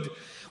good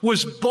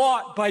was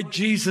bought by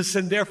Jesus,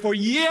 and therefore,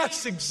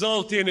 yes,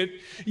 exult in it.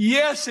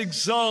 Yes,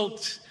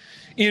 exult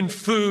in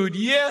food.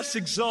 Yes,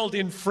 exult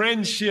in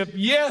friendship.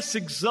 Yes,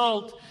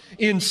 exult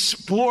in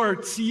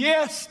sports.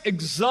 Yes,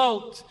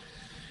 exult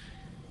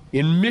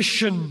in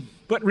mission.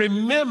 But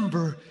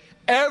remember,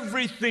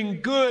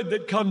 everything good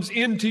that comes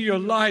into your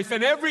life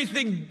and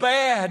everything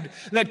bad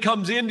that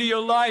comes into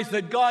your life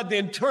that God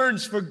then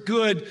turns for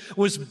good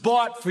was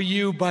bought for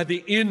you by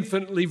the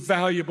infinitely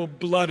valuable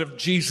blood of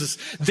Jesus.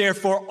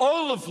 Therefore,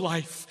 all of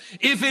life,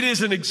 if it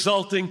isn't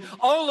exulting,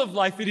 all of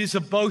life, it is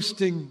a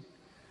boasting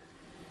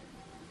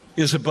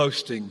in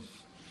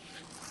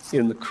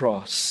the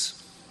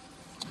cross.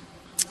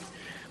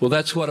 Well,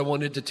 that's what I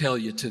wanted to tell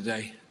you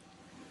today.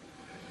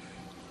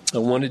 I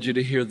wanted you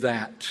to hear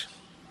that.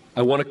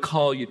 I want to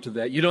call you to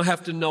that. You don't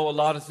have to know a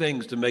lot of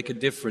things to make a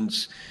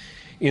difference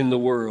in the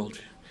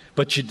world.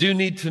 But you do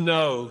need to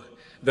know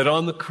that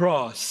on the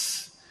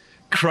cross,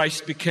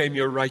 Christ became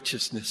your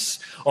righteousness.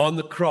 On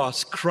the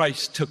cross,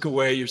 Christ took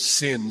away your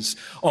sins.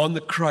 On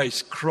the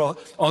cross,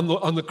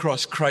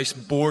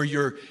 Christ bore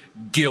your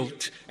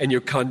guilt and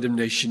your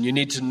condemnation. You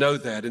need to know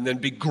that and then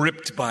be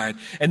gripped by it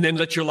and then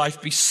let your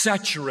life be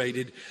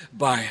saturated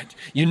by it.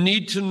 You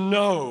need to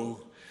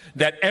know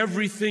that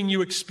everything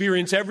you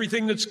experience,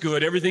 everything that's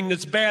good, everything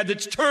that's bad,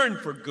 that's turned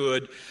for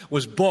good,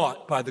 was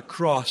bought by the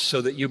cross so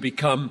that you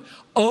become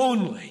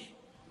only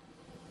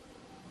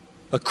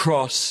a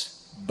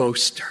cross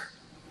boaster.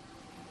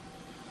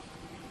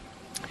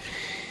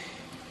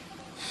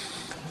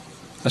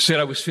 I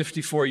said I was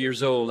 54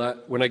 years old.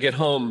 When I get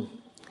home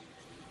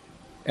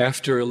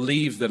after a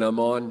leave that I'm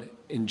on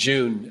in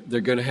June,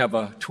 they're going to have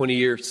a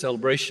 20-year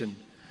celebration.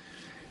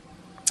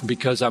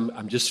 because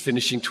I'm just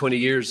finishing 20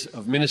 years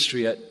of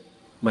ministry at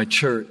my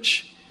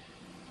church,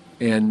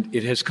 and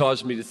it has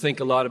caused me to think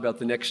a lot about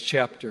the next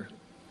chapter.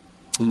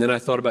 And then I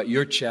thought about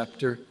your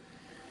chapter,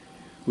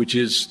 which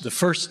is the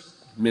first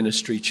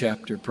ministry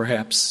chapter,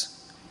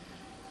 perhaps.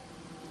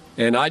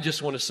 And I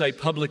just want to say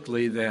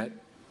publicly that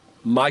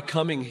my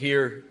coming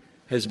here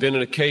has been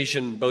an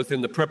occasion, both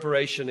in the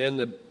preparation and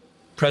the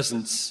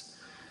presence,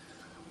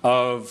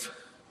 of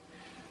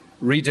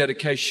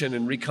rededication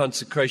and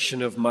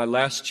reconsecration of my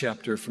last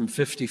chapter from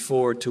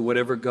 54 to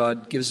whatever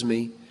God gives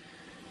me,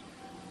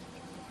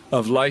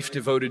 of life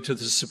devoted to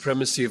the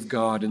supremacy of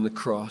God in the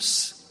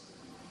cross.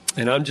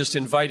 And I'm just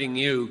inviting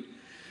you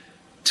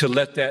to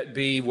let that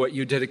be what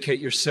you dedicate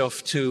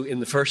yourself to in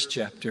the first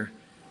chapter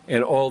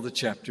and all the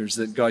chapters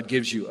that God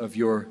gives you of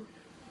your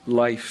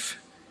life.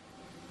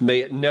 May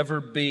it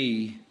never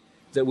be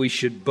that we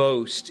should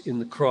boast in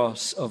the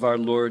cross of our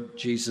Lord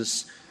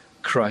Jesus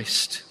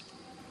Christ.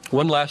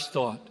 One last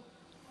thought.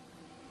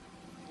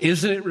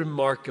 Isn't it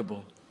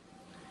remarkable?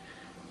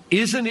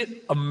 Isn't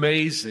it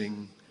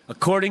amazing,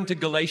 according to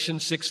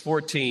Galatians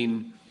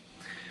 6:14,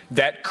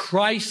 that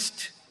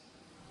Christ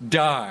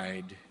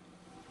died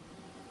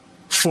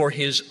for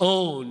his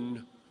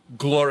own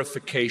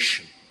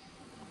glorification?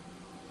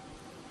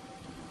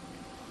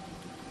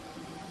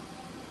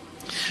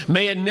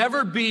 May it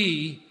never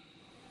be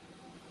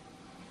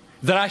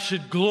that I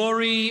should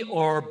glory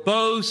or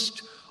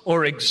boast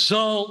or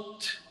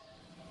exult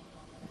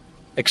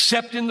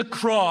except in the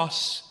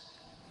cross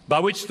by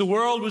which the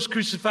world was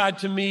crucified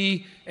to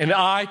me and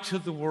I to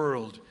the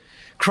world.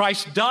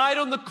 Christ died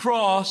on the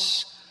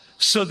cross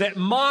so that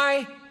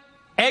my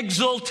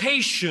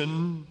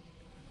exaltation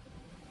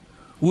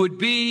would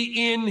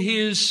be in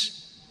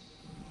his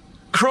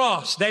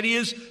cross. That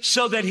is,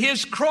 so that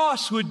his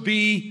cross would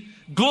be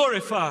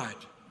glorified.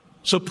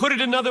 So put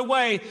it another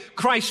way,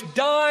 Christ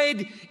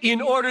died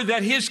in order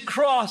that his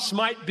cross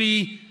might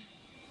be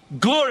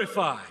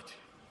glorified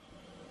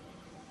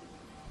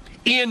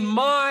in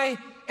my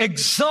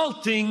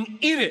exulting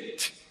in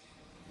it.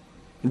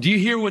 And do you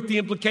hear what the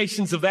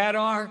implications of that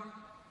are?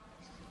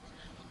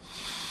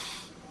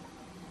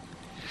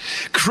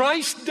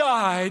 Christ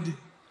died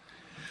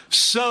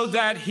so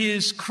that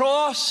his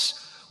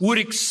cross would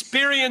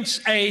experience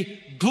a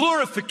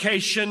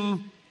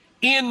glorification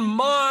in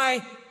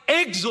my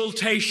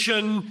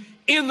exaltation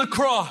in the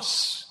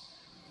cross.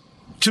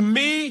 To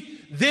me,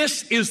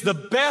 this is the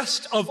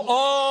best of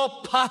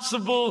all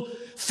possible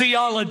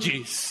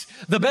theologies.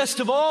 The best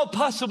of all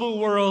possible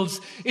worlds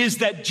is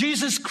that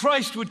Jesus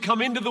Christ would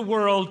come into the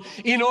world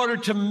in order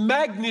to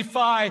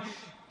magnify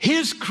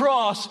his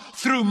cross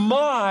through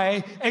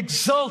my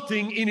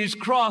exulting in his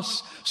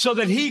cross, so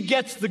that he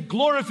gets the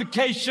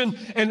glorification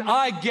and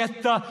I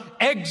get the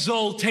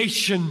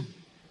exaltation.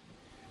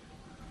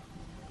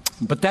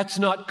 But that's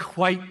not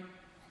quite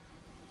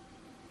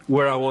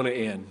where I want to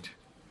end.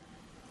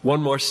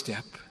 One more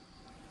step.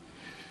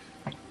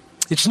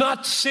 It's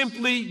not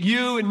simply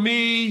you and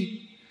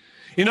me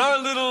in our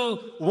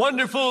little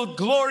wonderful,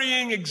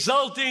 glorying,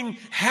 exulting,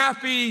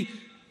 happy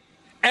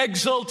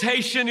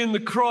exultation in the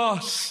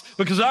cross,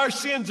 because our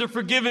sins are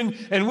forgiven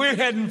and we're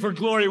heading for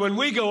glory when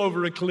we go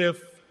over a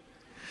cliff.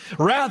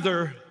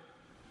 Rather,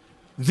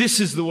 this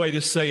is the way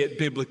to say it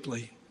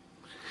biblically.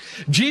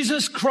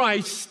 Jesus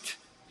Christ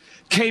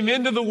came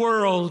into the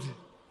world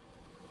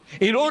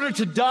in order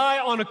to die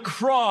on a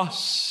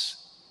cross,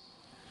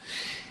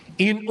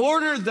 in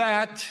order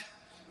that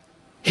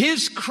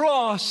his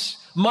cross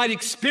might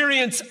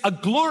experience a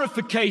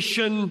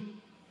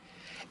glorification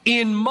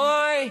in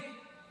my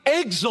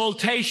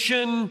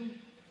exaltation,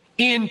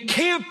 in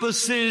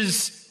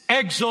Campus's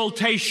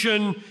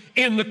exaltation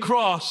in the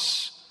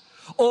cross,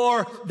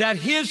 or that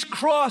his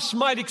cross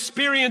might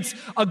experience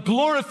a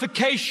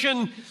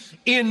glorification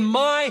in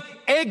my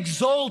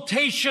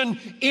exaltation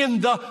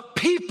in the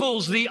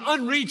peoples, the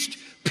unreached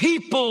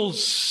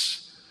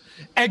peoples,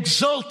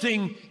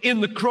 exulting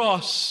in the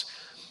cross.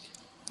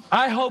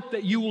 I hope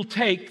that you will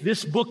take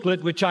this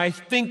booklet, which I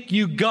think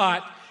you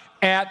got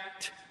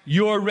at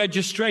your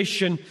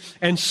registration,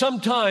 and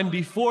sometime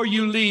before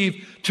you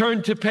leave,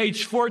 turn to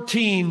page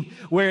 14,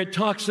 where it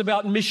talks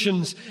about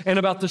missions and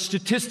about the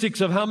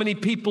statistics of how many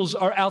peoples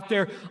are out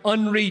there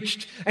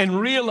unreached, and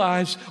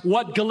realize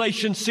what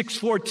Galatians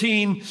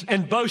 6:14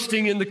 and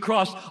boasting in the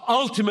cross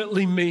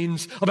ultimately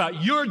means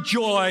about your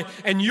joy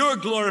and your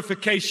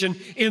glorification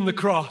in the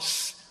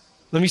cross.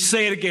 Let me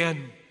say it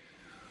again.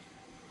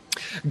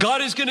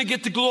 God is going to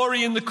get the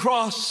glory in the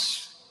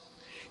cross.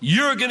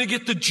 You're going to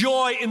get the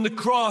joy in the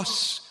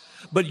cross.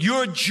 But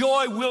your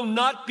joy will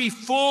not be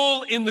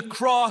full in the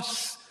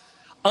cross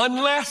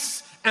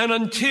unless and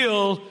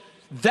until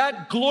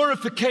that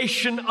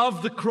glorification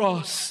of the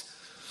cross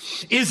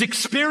is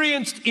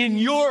experienced in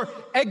your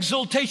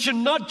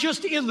exaltation, not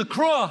just in the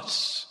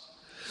cross,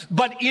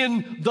 but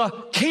in the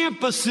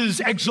Campus's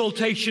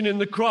exaltation in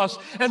the cross,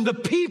 and the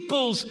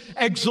people's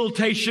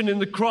exaltation in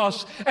the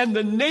cross, and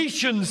the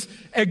nation's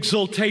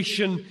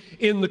exaltation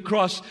in the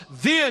cross.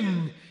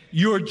 Then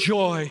your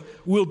joy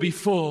will be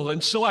full.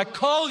 And so I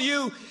call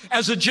you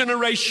as a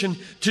generation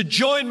to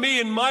join me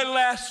in my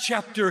last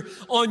chapter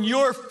on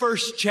your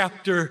first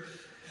chapter.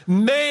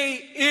 May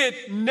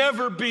it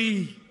never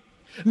be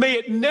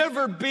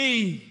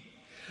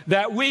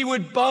that we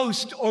would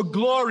boast or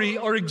glory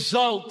or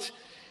exult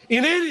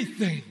in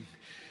anything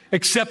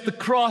except the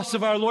cross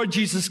of our Lord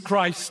Jesus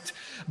Christ,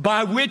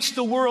 by which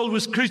the world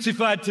was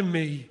crucified to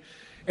me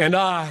and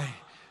I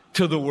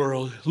to the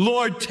world.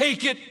 Lord,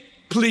 take it,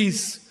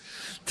 please.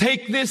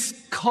 Take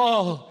this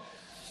call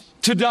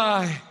to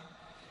die,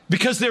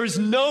 because there is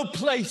no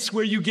place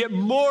where you get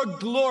more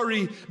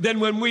glory than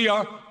when we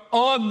are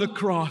on the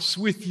cross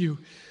with you.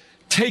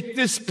 Take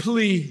this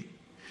plea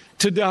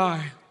to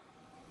die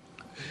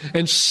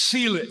and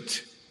seal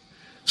it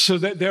so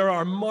that there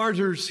are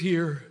martyrs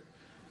here.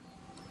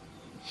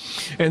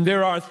 And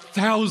there are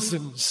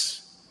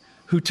thousands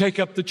who take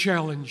up the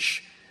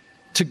challenge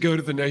to go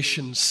to the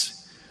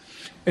nations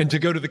and to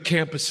go to the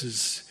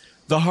campuses,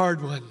 the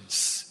hard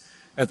ones,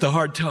 at the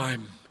hard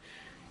time,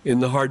 in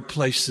the hard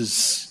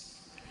places,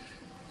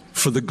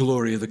 for the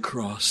glory of the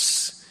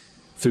cross.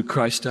 Through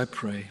Christ I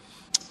pray.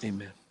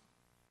 Amen.